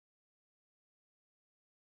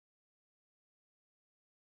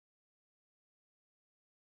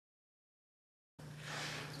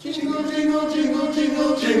Jingle, jingle, jingle,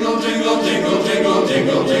 jingle, jingle, jingle, jingle, jingle,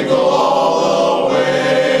 jingle, jingle all the way.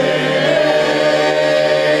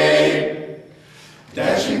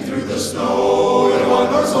 Dashing through the snow in a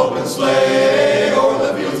one-horse open sleigh, over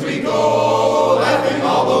the fields we go, laughing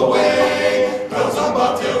all the way. Bells on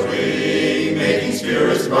bobtails ring, making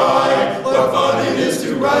spirits bright. What fun it is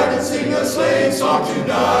to ride and sing a sleighing song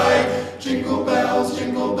tonight. Jingle bells,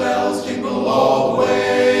 jingle all the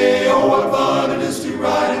way. Oh, what fun it is to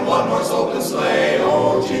ride in one-horse open sleigh.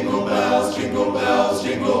 Oh, jingle bells, jingle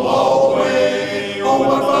all the way. Oh,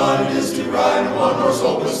 what fun it is to ride in one-horse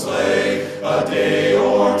open sleigh. A day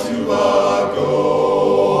or two ago,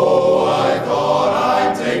 I thought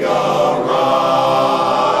I'd take a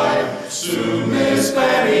ride. Soon Miss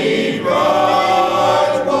Fanny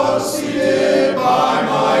Bright was seated by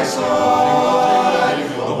my side.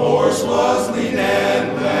 The horse was lean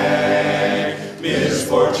and lank,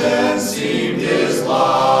 misfortune seemed his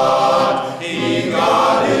lot. He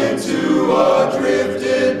got into a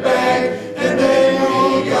drifted bank, and then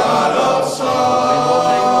we got upside.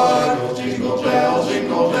 Jingle bells,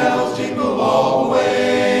 jingle all the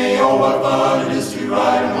way. Oh, what fun it is to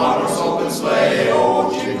ride in one-horse open sleigh. Oh,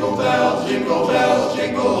 jingle bells,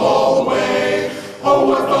 jingle all the way. Oh,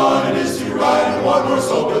 what fun it is to ride in one-horse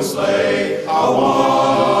open sleigh. A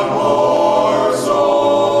one-horse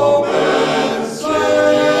open sleigh.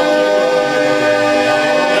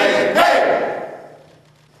 Hey!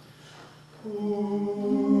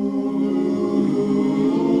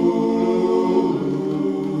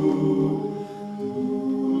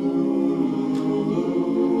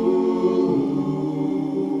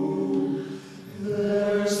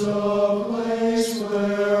 There's a place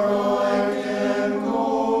where I can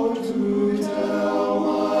go to tell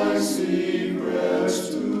my secrets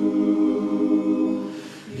to.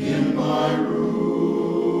 In my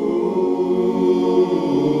room,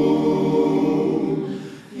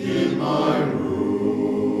 in my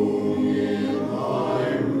room, in my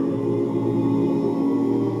room.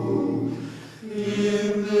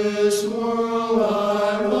 In this world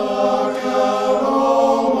I look at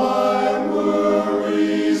all my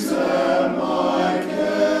worries and my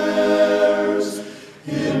cares.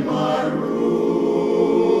 In my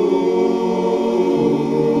room,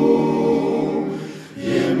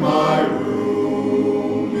 in my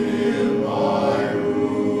room, in my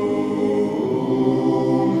room.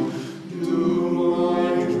 Do my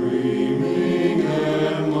dreaming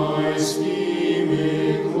and my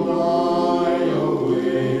scheming lie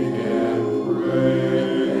awake and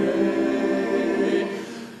pray.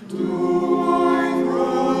 Do my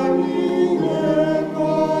threatening and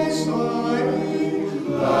my sighing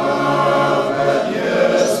laugh at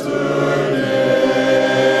yesterday.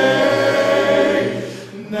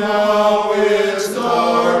 Now it's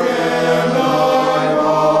dark and I'm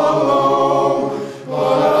alone,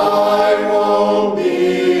 but I won't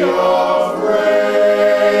be afraid.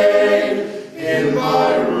 In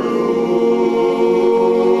my room,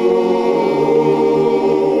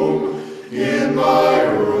 in my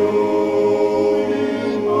room,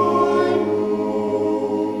 in my room,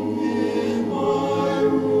 in my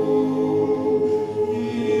room,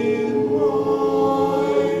 in my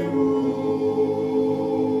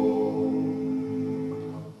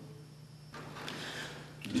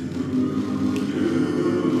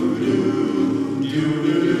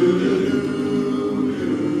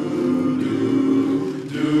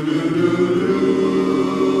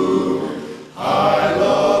I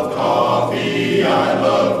love coffee, I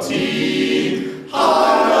love tea,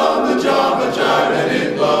 I love the Java Jive and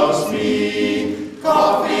it loves me.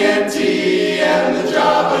 Coffee and tea and the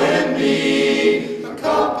Java and me. A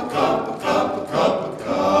cup,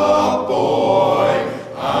 boy.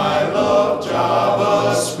 I love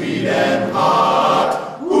Java, sweet and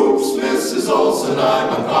hot. Whoops, Mrs. Olson, I'm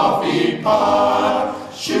a coffee pot.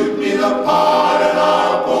 Shoot me the pot and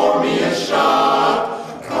I'll pour me a shot.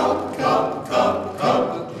 A cup,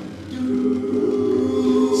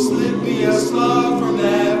 slip me a slug from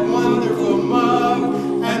that wonderful mug,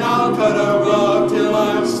 and I'll cut a rug till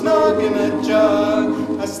I'm snug in a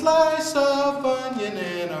jug. A slice of onion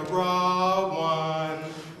and a raw one.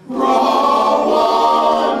 Raw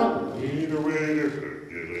one.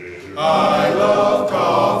 I love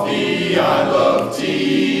coffee, I love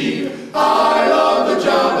tea, I love the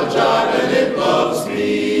Java Jive and it loves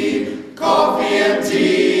me. Coffee and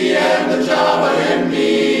tea and the Java and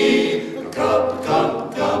me. A cup,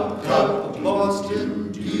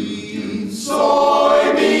 Boston tea.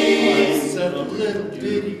 Soybeans and a little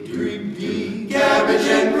bitty green pea. Cabbage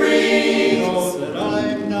and greens. Know that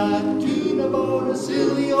I'm not keen about a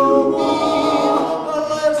silly old bee,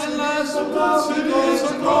 unless it is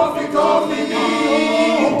a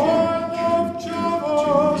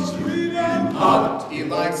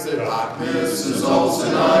nights that hot. Mrs.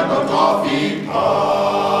 Olson, I'm a coffee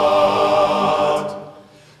pot.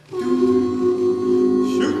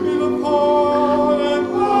 Shoot me the pot and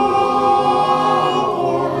I'll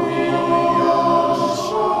pour me a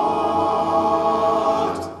shot.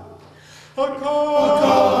 A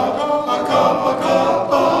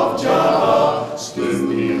cup of Java. Split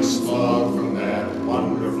me a slug from that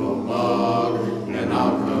wonderful mug, and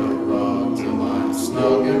I'll cut a rug till I'm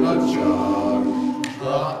snug in a jug.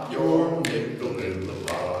 Drop your nickel in the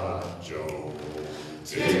pot, Joe.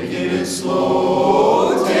 Taking it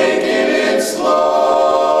slow, taking it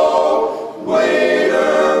slow.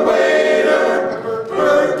 Waiter, waiter,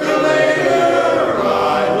 percolator.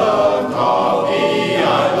 I love coffee,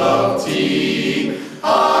 I love tea.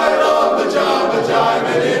 I love the Java Jive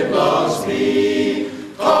and it loves me.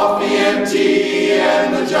 Coffee and tea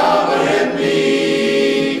and the Java